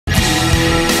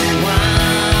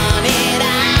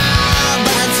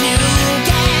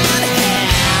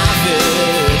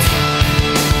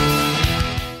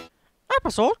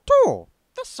Episode 2,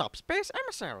 the Supspace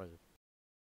Emissary.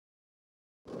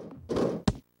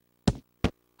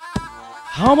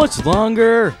 How much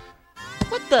longer?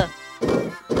 What the?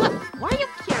 What? Why are you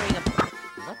carrying a...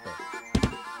 What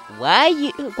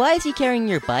the? Why is he carrying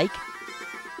your bike?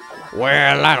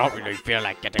 Well, I don't really feel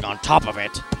like getting on top of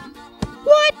it.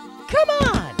 What? Come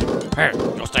on! Hey,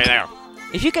 you stay there.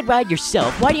 If you could ride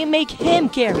yourself, why do you make him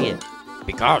carry it?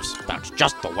 Because that's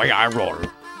just the way I roll.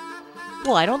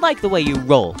 Well, I don't like the way you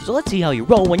roll, so let's see how you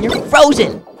roll when you're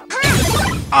frozen!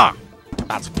 Ah,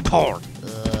 that's cold.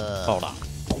 Hold on.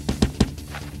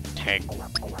 Take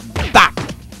that.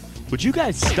 Would you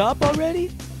guys stop already?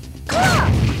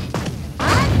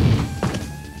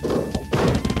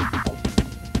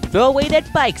 Throw away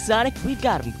that bike, Sonic. We've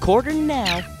got him quartered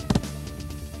now.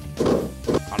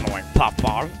 Annoying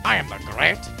puffball, I am the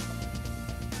great.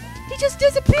 He just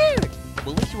disappeared!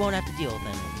 Well, at least you won't have to deal with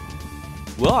him.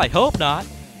 Well, I hope not.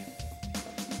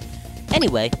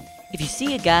 Anyway, if you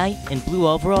see a guy in blue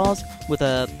overalls with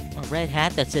a red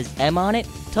hat that says M on it,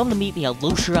 tell him to meet me at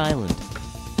Losher Island.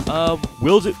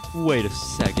 Wait a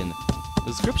second. The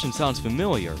description sounds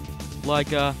familiar.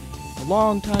 Like, a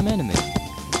long-time enemy.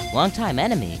 Long-time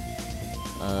enemy?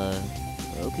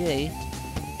 Okay.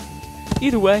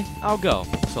 Either way, I'll go.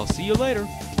 So I'll see you later.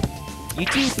 You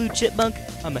too, Food Chipmunk.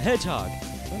 I'm a hedgehog.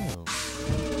 Oh.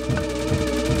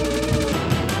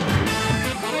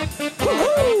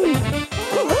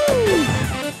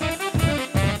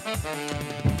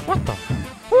 What the?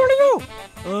 Who are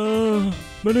you?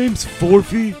 My name's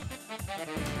Forfy.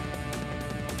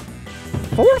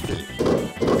 Forthy?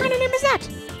 What kind of name is that?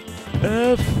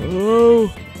 Forhrqtfy.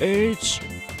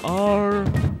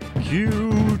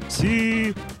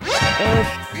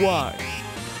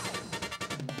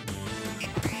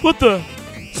 What the?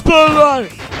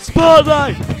 Spotlight!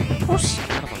 Spotlight! Who's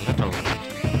kind of a little...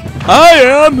 I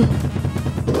am!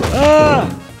 Ah!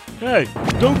 Hey,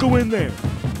 don't go in there.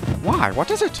 Why? What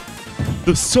is it?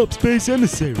 The Supspace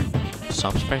Emissary.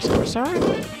 Subspace Emissary?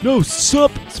 No,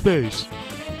 Supspace.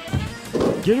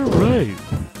 Get it right.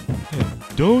 Hey,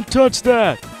 don't touch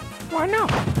that. Why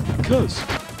not? Because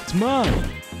it's mine.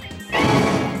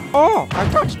 Oh, I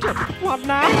touched it. What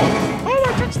now? Oh,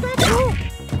 I touched that too.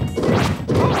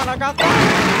 Oh, and I got that.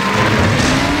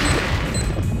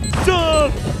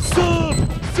 Sup!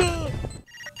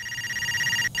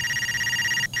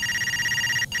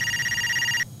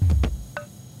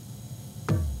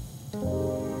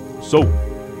 So,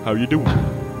 how you doing?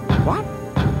 What?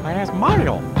 My name's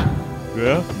Mario.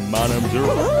 Yeah, my name's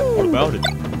Earl. What about it?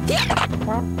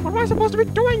 Well, what am I supposed to be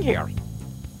doing here?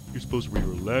 You're supposed to be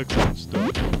relaxing and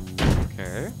stuff.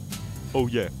 Okay. Oh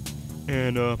yeah,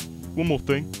 and one more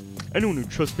thing. Anyone who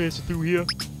trespasses through here,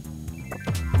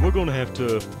 we're gonna have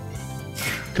to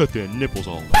cut their nipples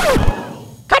off.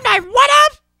 Cut my what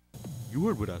off? You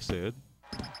heard what I said.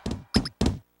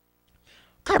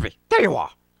 Kirby, there you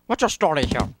are. What's your story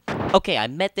here? Okay, I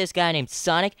met this guy named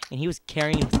Sonic, and he was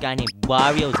carrying this guy named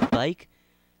Wario's bike.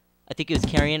 I think he was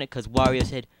carrying it because Wario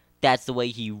said that's the way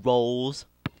he rolls.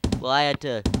 Well, I had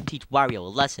to teach Wario a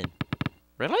lesson.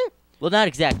 Really? Well, not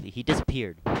exactly. He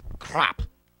disappeared. Crap.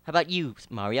 How about you,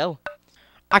 Mario?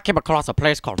 I came across a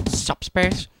place called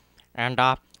Supspace, and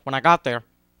when I got there,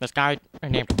 this guy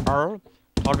named Earl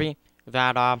told me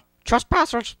that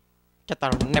trespassers get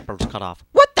their nipples cut off.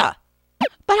 What the?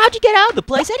 But how'd you get out of the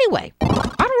place anyway?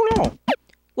 I don't know.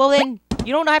 Well, then,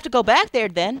 you don't have to go back there,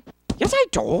 then. Yes, I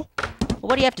do. Well,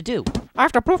 what do you have to do? I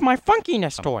have to prove my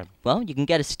funkiness to him. Well, you can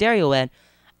get a stereo and...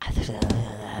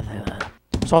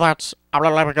 So that's a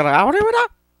little bit out with that?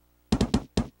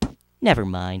 Never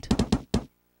mind.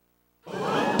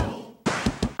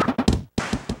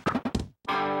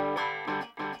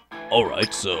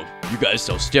 Alright, so you guys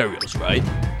sell stereos, right?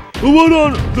 But what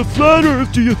on the flat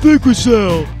earth do you think we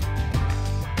sell?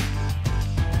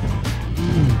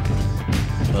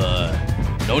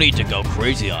 No need to go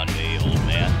crazy on me, old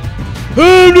man.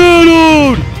 I'm not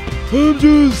old! I'm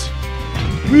just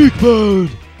weak-boned.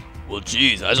 Well,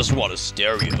 geez, I just want a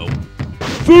stereo.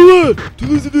 For what? To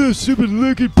listen to that stupid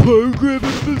Linkin Park crap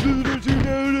I'm listening to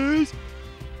nowadays?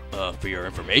 For your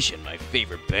information, my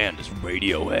favorite band is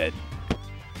Radiohead.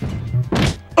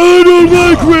 I don't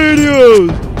like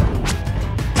radios!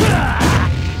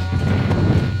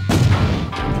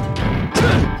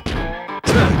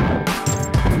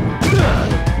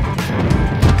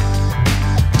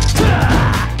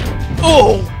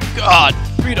 Oh, God!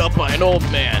 Beat up by an old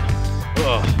man.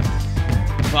 Ugh.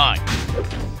 Fine.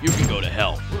 You can go to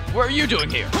hell. What are you doing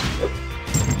here?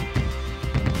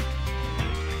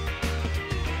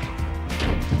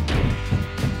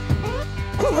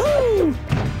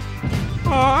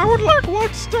 I would like one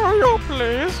Mexican stereo,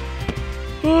 please.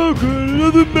 Okay,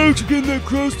 another Mexican that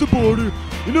crossed the border.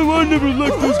 You know, I never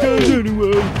liked those guys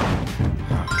anyway.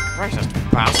 Racist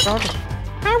bastard.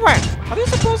 Hey, wait. Are they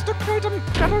supposed to create a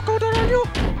metal coating on you?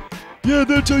 Yeah,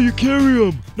 that's how you carry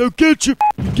them. Now get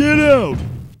out.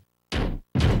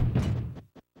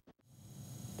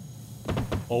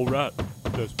 Alright,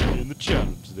 let's begin the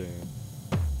challenge then.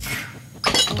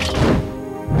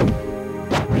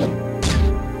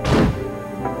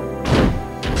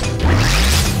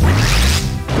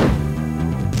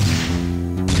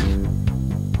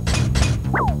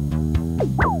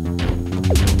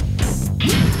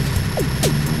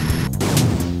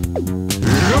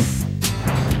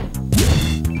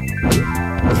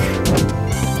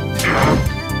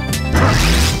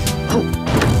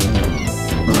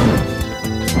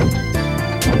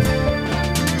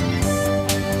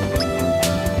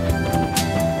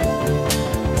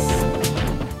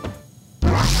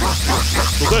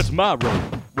 So that's my role.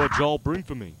 What y'all bring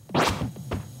for me?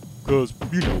 Cause,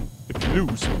 you know, if you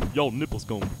lose, y'all nipples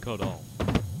gonna be cut off.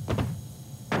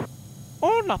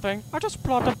 Oh, nothing. I just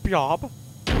plotted a job.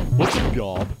 What's a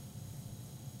job?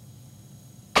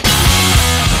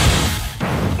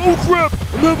 Oh crap!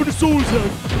 I'm having a soul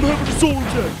attack!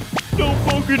 No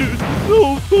fucking is!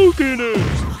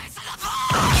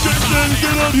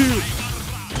 Get out here!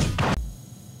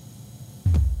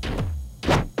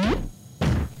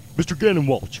 Mr.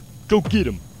 Gannon-Walsh, go get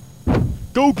him!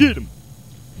 Go get him!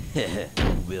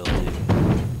 Will do.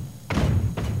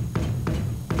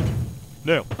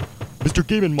 Now, Mr.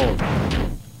 Game & Mark,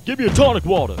 give me a tonic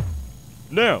water!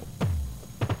 Now!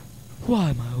 Why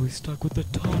am I always stuck with the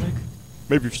tonic?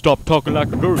 Maybe you stop talking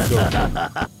like a girl, though.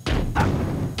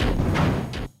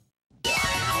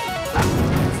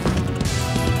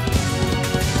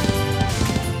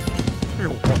 You're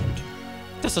right.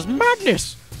 This is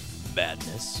madness.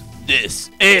 Madness. This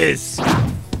is.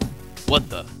 What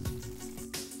the?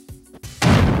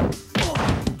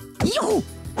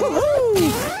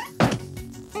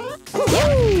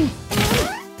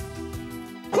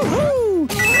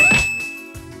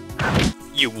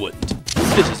 You wouldn't.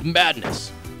 This is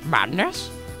madness. Madness?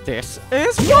 This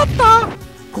is what the?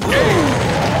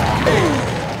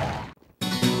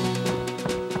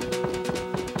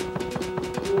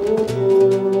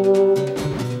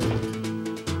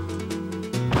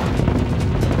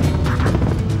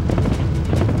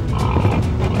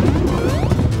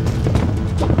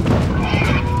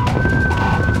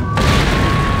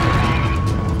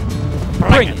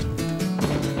 Bring it.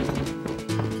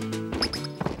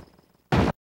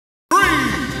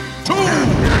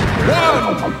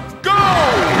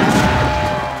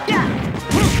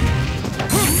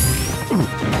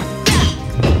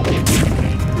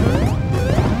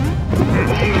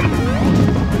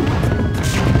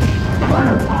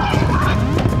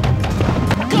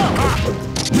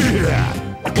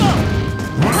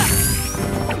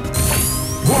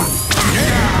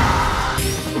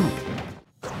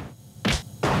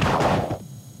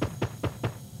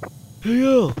 Hey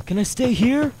yo, can I stay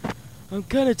here? I'm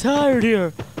kinda tired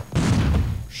here.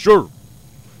 Sure.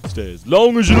 Stay as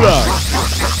long as you like.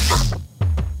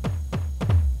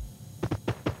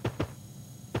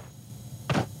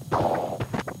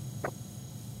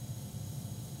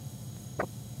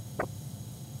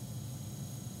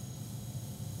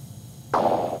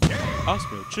 I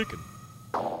smell chicken.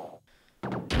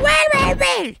 Well.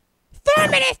 4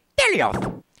 minutes Delios.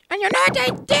 And you know what I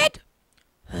did?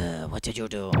 What did you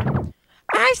do?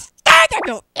 I stole them,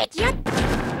 you idiot.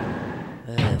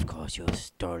 Of course you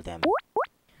stole them.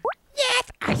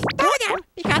 Yes, I stole them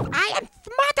because I am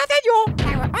smarter than you.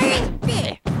 I will always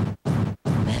be.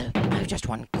 Well, I have just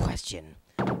one question.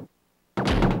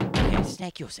 Okay,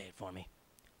 Snake, you'll say it for me.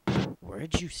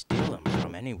 Where'd you steal them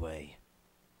from anyway?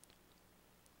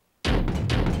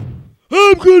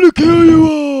 I'm gonna kill you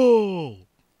all!